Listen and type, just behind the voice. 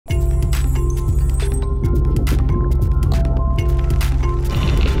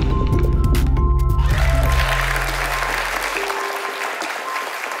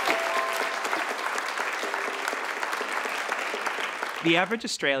The average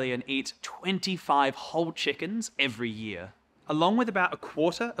Australian eats 25 whole chickens every year, along with about a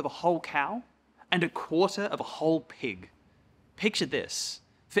quarter of a whole cow and a quarter of a whole pig. Picture this.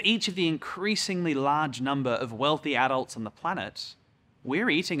 For each of the increasingly large number of wealthy adults on the planet, we're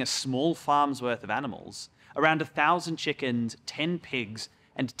eating a small farm's worth of animals, around 1,000 chickens, 10 pigs,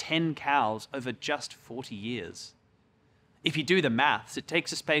 and 10 cows over just 40 years. If you do the maths, it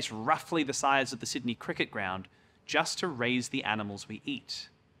takes a space roughly the size of the Sydney cricket ground just to raise the animals we eat,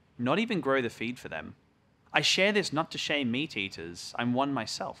 not even grow the feed for them. I share this not to shame meat eaters, I'm one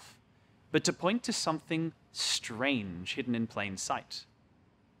myself, but to point to something strange hidden in plain sight.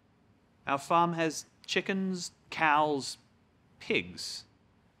 Our farm has chickens, cows, pigs.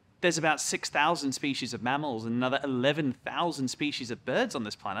 There's about 6,000 species of mammals and another 11,000 species of birds on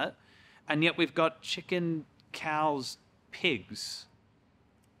this planet, and yet we've got chicken, cows, pigs.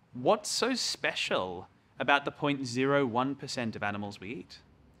 What's so special about the 0.01% of animals we eat?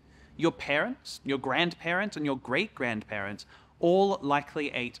 Your parents, your grandparents, and your great-grandparents all likely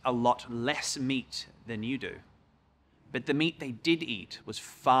ate a lot less meat than you do. But the meat they did eat was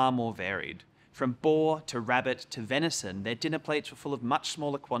far more varied. From boar to rabbit to venison, their dinner plates were full of much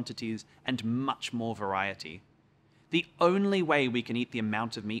smaller quantities and much more variety. The only way we can eat the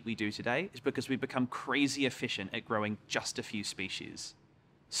amount of meat we do today is because we've become crazy efficient at growing just a few species.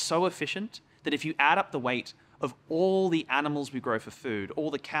 So efficient that if you add up the weight of all the animals we grow for food, all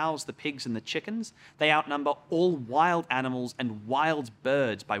the cows, the pigs, and the chickens, they outnumber all wild animals and wild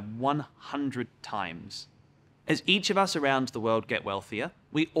birds by 100 times. As each of us around the world get wealthier,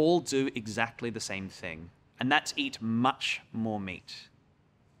 we all do exactly the same thing, and that's eat much more meat.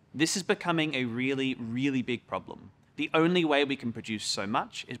 This is becoming a really, really big problem. The only way we can produce so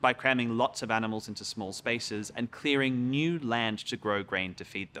much is by cramming lots of animals into small spaces and clearing new land to grow grain to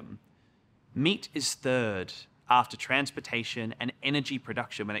feed them. Meat is third after transportation and energy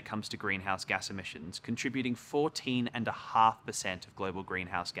production when it comes to greenhouse gas emissions, contributing 14.5% of global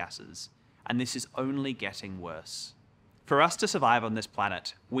greenhouse gases. And this is only getting worse. For us to survive on this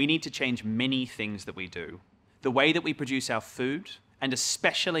planet, we need to change many things that we do. The way that we produce our food, and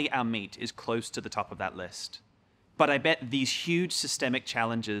especially our meat, is close to the top of that list. But I bet these huge systemic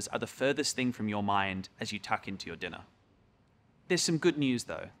challenges are the furthest thing from your mind as you tuck into your dinner. There's some good news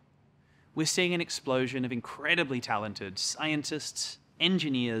though. We're seeing an explosion of incredibly talented scientists,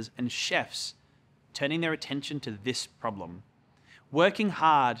 engineers, and chefs turning their attention to this problem, working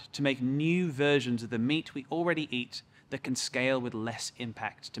hard to make new versions of the meat we already eat that can scale with less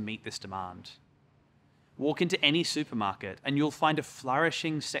impact to meet this demand. Walk into any supermarket and you'll find a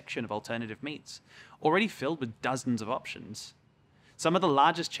flourishing section of alternative meats, already filled with dozens of options. Some of the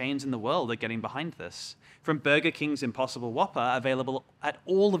largest chains in the world are getting behind this, from Burger King's Impossible Whopper, available at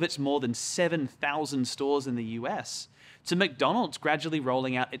all of its more than 7,000 stores in the US, to McDonald's gradually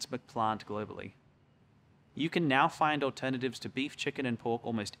rolling out its McPlant globally. You can now find alternatives to beef, chicken, and pork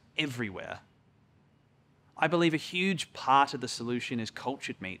almost everywhere. I believe a huge part of the solution is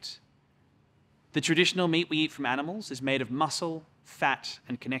cultured meat. The traditional meat we eat from animals is made of muscle, fat,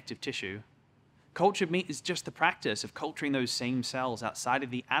 and connective tissue. Cultured meat is just the practice of culturing those same cells outside of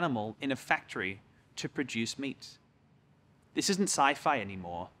the animal in a factory to produce meat. This isn't sci-fi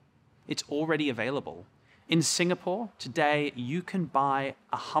anymore. It's already available. In Singapore, today, you can buy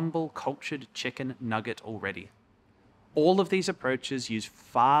a humble cultured chicken nugget already. All of these approaches use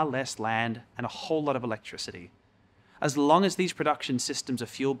far less land and a whole lot of electricity. As long as these production systems are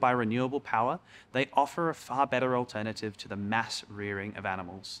fueled by renewable power, they offer a far better alternative to the mass rearing of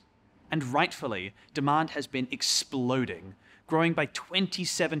animals. And rightfully, demand has been exploding, growing by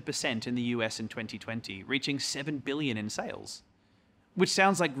 27% in the US in 2020, reaching $7 billion in sales. Which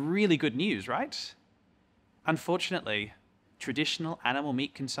sounds like really good news, right? Unfortunately, traditional animal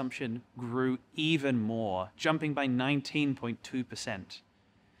meat consumption grew even more, jumping by 19.2%.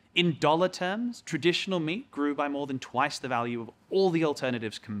 In dollar terms, traditional meat grew by more than twice the value of all the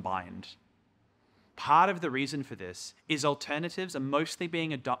alternatives combined. Part of the reason for this is alternatives are mostly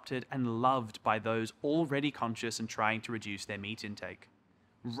being adopted and loved by those already conscious and trying to reduce their meat intake,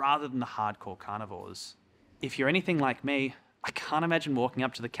 rather than the hardcore carnivores. If you're anything like me, I can't imagine walking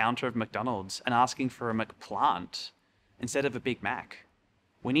up to the counter of McDonald's and asking for a McPlant instead of a Big Mac.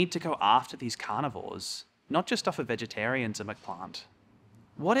 We need to go after these carnivores, not just offer vegetarians a McPlant.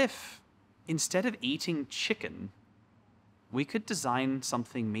 What if, instead of eating chicken, we could design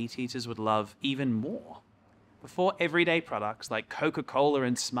something meat eaters would love even more? Before everyday products like Coca-Cola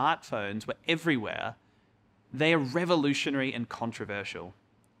and smartphones were everywhere, they are revolutionary and controversial.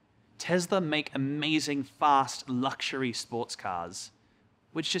 Tesla make amazing, fast, luxury sports cars,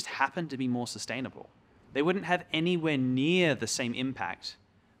 which just happen to be more sustainable. they wouldn't have anywhere near the same impact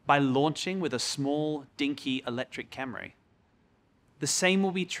by launching with a small, dinky electric Camry. The same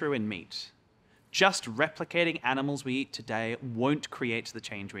will be true in meat. Just replicating animals we eat today won't create the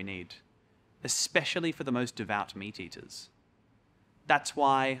change we need, especially for the most devout meat eaters. That's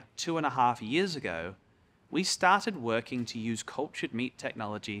why 2.5 years ago, we started working to use cultured meat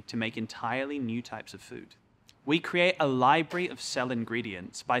technology to make entirely new types of food. We create a library of cell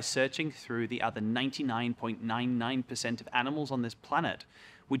ingredients by searching through the other 99.99% of animals on this planet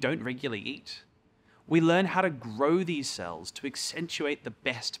we don't regularly eat. We learn how to grow these cells to accentuate the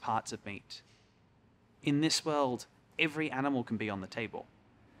best parts of meat. In this world, every animal can be on the table.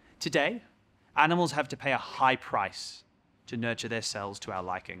 Today, animals have to pay a high price to nurture their cells to our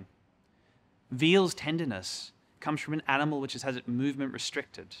liking. Veal's tenderness comes from an animal which has its movement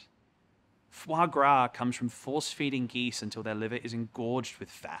restricted. Foie gras comes from force-feeding geese until their liver is engorged with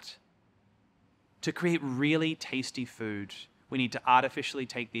fat. To create really tasty food, we need to artificially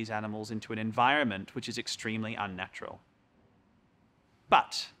take these animals into an environment which is extremely unnatural.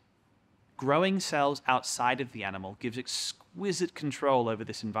 But growing cells outside of the animal gives exquisite control over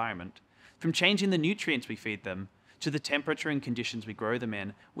this environment. From changing the nutrients we feed them to the temperature and conditions we grow them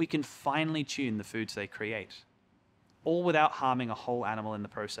in, we can finely tune the foods they create, all without harming a whole animal in the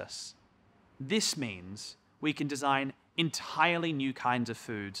process. This means we can design entirely new kinds of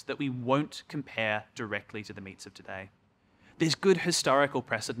foods that we won't compare directly to the meats of today. There's good historical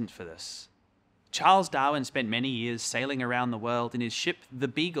precedent for this. Charles Darwin spent many years sailing around the world in his ship, the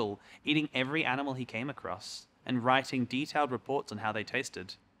Beagle, eating every animal he came across and writing detailed reports on how they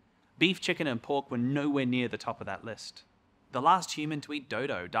tasted. Beef, chicken, and pork were nowhere near the top of that list. The last human to eat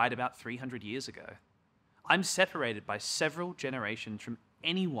dodo died about 300 years ago. I'm separated by several generations from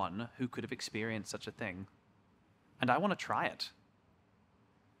anyone who could have experienced such a thing, and I want to try it.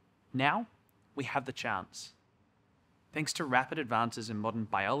 Now, we have the chance. Thanks to rapid advances in modern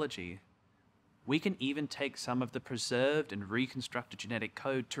biology, we can even take some of the preserved and reconstructed genetic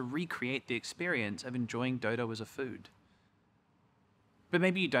code to recreate the experience of enjoying dodo as a food. But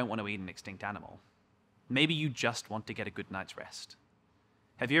maybe you don't want to eat an extinct animal. Maybe you just want to get a good night's rest.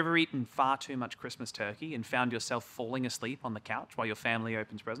 Have you ever eaten far too much Christmas turkey and found yourself falling asleep on the couch while your family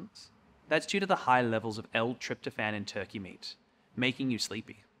opens presents? That's due to the high levels of L-tryptophan in turkey meat, making you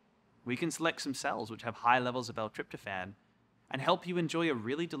sleepy. We can select some cells which have high levels of L-tryptophan and help you enjoy a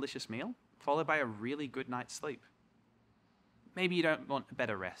really delicious meal, followed by a really good night's sleep. Maybe you don't want a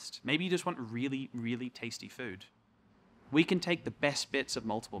better rest. Maybe you just want really, really tasty food. We can take the best bits of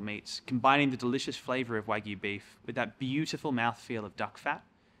multiple meats, combining the delicious flavor of Wagyu beef with that beautiful mouthfeel of duck fat,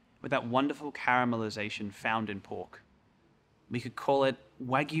 with that wonderful caramelization found in pork. We could call it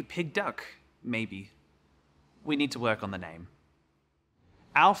Wagyu pig duck, maybe. We need to work on the name.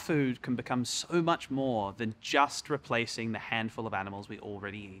 Our food can become so much more than just replacing the handful of animals we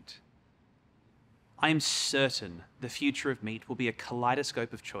already eat. I am certain the future of meat will be a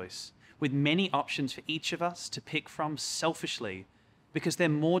kaleidoscope of choice, with many options for each of us to pick from selfishly, because they're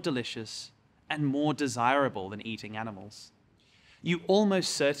more delicious and more desirable than eating animals. You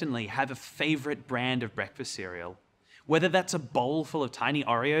almost certainly have a favorite brand of breakfast cereal, whether that's a bowl full of tiny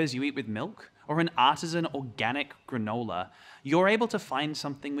Oreos you eat with milk, or an artisan organic granola. You're able to find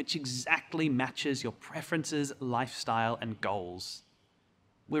something which exactly matches your preferences, lifestyle, and goals.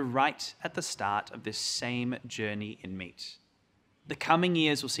 We're right at the start of this same journey in meat. The coming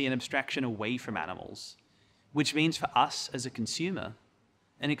years will see an abstraction away from animals, which means for us as a consumer,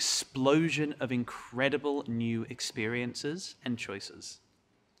 an explosion of incredible new experiences and choices.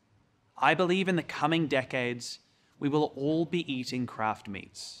 I believe in the coming decades, we will all be eating craft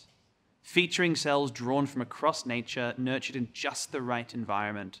meats, featuring cells drawn from across nature, nurtured in just the right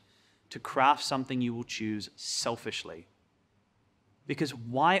environment, to craft something you will choose selfishly. Because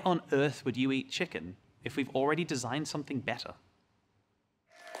why on earth would you eat chicken if we've already designed something better?